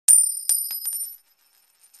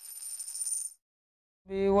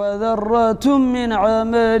وذرة من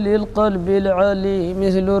عمل القلب العلي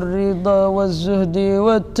مثل الرضا والزهد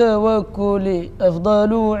والتوكل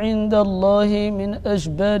أفضل عند الله من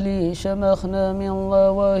أجبل شمخنا من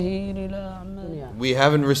ظواهر الأعمال. We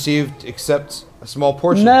haven't received except a small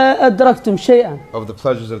portion ما أدركتم شيئا. of the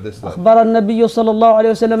pleasures of this life. أخبر النبي صلى الله عليه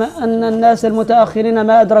وسلم أن الناس المتأخرين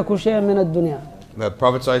ما أدركوا شيئا من الدنيا. The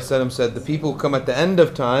Prophet ﷺ said the people who come at the end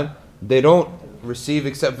of time, they don't receive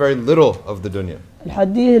except very little of the dunya.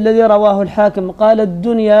 الحديث الذي رواه الحاكم قال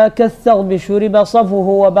الدنيا كالثغب شرب صفوه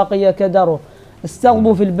وبقي كدره.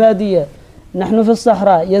 الثغب في البادية، نحن في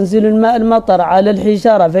الصحراء ينزل الماء المطر على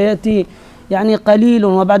الحجارة فيأتي يعني قليل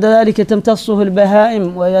وبعد ذلك تمتصه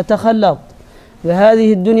البهائم ويتخلط.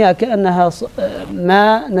 وهذه الدنيا كأنها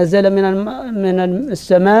ماء نزل من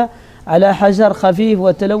السماء على حجر خفيف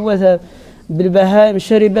وتلوث بالبهائم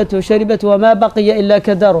شربت وما بقي إلا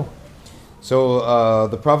كدره. So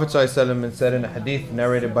the Prophet ﷺ said in a hadith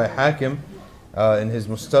narrated by Hakim in his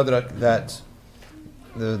Mustadrak that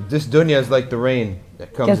this dunya is like the rain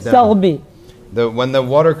that comes down. When the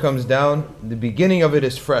water comes down, the beginning of it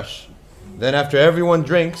is fresh. Then after everyone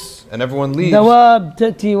drinks and everyone leaves, دواب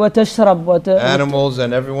تأتي وتشرب animals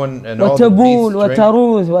and everyone and all the beasts drink.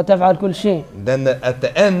 وتروث وتفعل كل شيء. Then at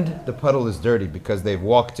the end the puddle is dirty because they've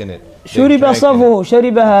walked in it. شرب صفوه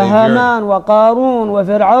شربها هامان وقارون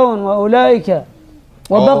وفرعون وأولئك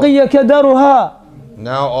وبقي كدرها.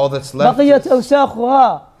 Now all that's left بقيت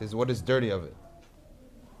أوساخها is what is dirty of it.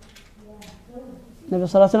 النبي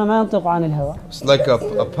صلى الله عليه وسلم ما ينطق عن الهوى. It's like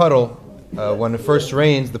a puddle. When it first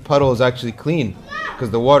rains, the puddle is actually clean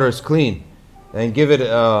because the water is clean. And give it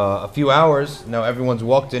a few hours, now everyone's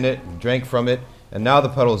walked in it, drank from it, and now the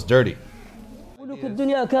puddle is dirty. ملوك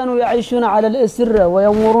الدنيا كانوا يعيشون على الأسرة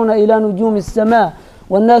وينظرون إلى نجوم السماء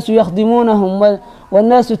والناس يخدمونهم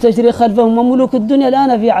والناس تجري خلفهم وملوك الدنيا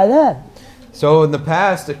الآن في عذاب. So in the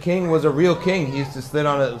past, a king was a real king. He used to sit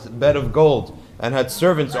on a bed of gold and had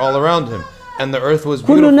servants all around him, and the earth was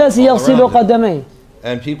beautiful كل الناس all يغسل around him. قدميه.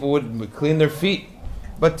 And people would clean their feet.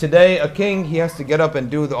 But today, a king, he has to get up and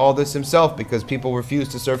do all this himself because people refuse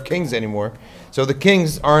to serve kings anymore. So the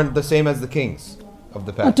kings aren't the same as the kings of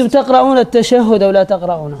the past. أنتم تقرؤون التشهد أو لا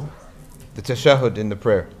تقرؤونه؟ The tashahhud in the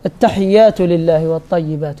prayer. التحيات لله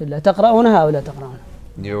والطيبات لله تقرؤونها أو لا تقرؤونها؟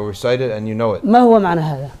 You recite it and you know it. ما هو معنى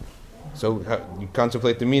هذا؟ So you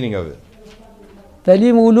contemplate the meaning of it.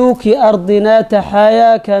 فلملوك أرضنا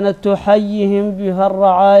تحايا كانت تحييهم بها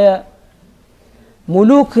الرعايا.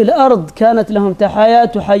 ملوك الأرض كانت لهم تحايا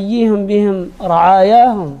تحييهم بهم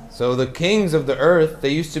رعاياهم. So the kings of the earth, they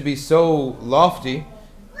used to be so lofty,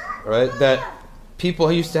 right, that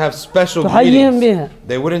people used to have special greetings.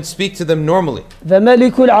 They wouldn't speak to them normally.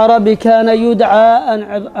 فملك العرب كان يدعى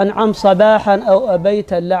أنعم صباحا أو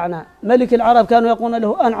أبيت اللعنة. ملك العرب كانوا يقولون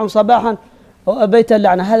له أنعم صباحا أو أبيت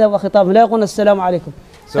اللعنة. هذا هو خطابهم، لا يقولون السلام عليكم.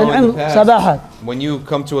 أنعم صباحا. When you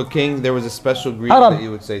come to a king, there was a special greeting that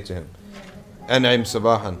you would say to him. أنعم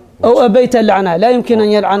صباحا. أو أبيت اللعنة، لا يمكن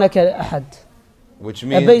أن يلعنك أحد. Which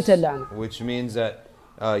means that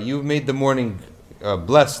you've made the morning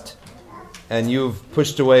blessed and you've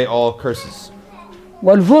pushed away all curses.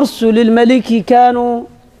 والفرس للملك كانوا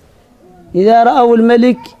إذا رأوا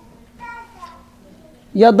الملك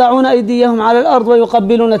يضعون أيديهم على الأرض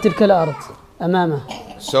ويقبلون تلك الأرض أمامه.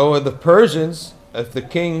 So the Persians, if the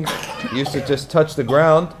king used to just touch the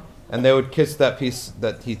ground, and they would kiss that piece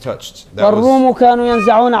that he touched. والروم كانوا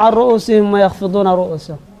ينزعون عن رؤوسهم ويخفضون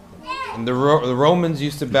رؤوسهم. And the Romans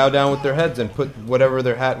used to bow down with their heads and put whatever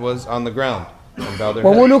their hat was on the ground and bow their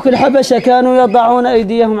heads. وملوك الحبشة كانوا يضعون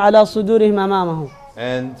أيديهم على صدورهم أمامهم.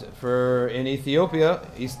 And in Ethiopia,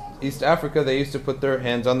 East Africa, they used to put their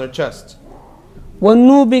hands on their chest.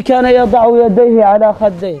 والنوبي كان يضع يديه على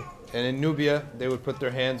خديه. And in Nubia, they would put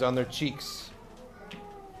their hands on their cheeks.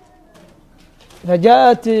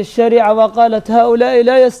 فجاءت الشريعة وقالت هؤلاء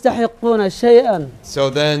لا يستحقون شيئا. So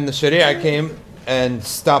then the Sharia came and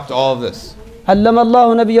stopped all of this. علم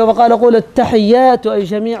الله نبيه وقال قول التحيات أي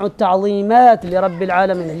جميع التعظيمات لرب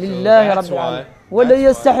العالمين لله رب العالمين والذي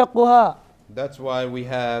يستحقها. That's why we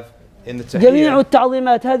have in the Tahiyya جميع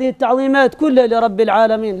التعظيمات، هذه التعظيمات كلها لرب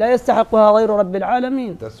العالمين لا يستحقها غير رب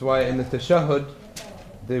العالمين. That's why in the tashahhud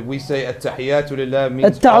we say al-tahiyyatu lillah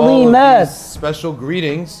means التعظيمات. all of these special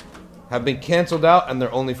greetings have been cancelled out and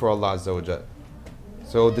they're only for Allah Azza wa Jal.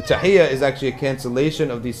 So the Tahiyya is actually a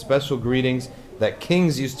cancellation of these special greetings that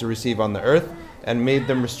kings used to receive on the earth and made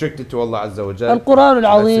them restricted to Allah Azza wa Jal. القرآن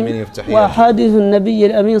العظيم وأحاديث النبي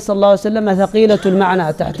الأمين صلى الله عليه وسلم ثقيلة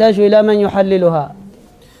المعنى تحتاج إلى من يحللها.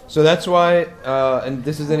 So that's why, and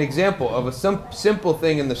this is an example of a simple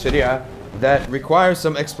thing in the Sharia that requires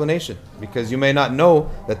some explanation, because you may not know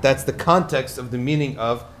that that's the context of the meaning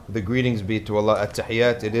of the greetings be to Allah.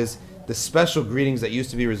 At-tahiyyat, it is the special greetings that used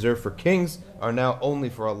to be reserved for kings are now only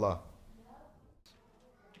for Allah.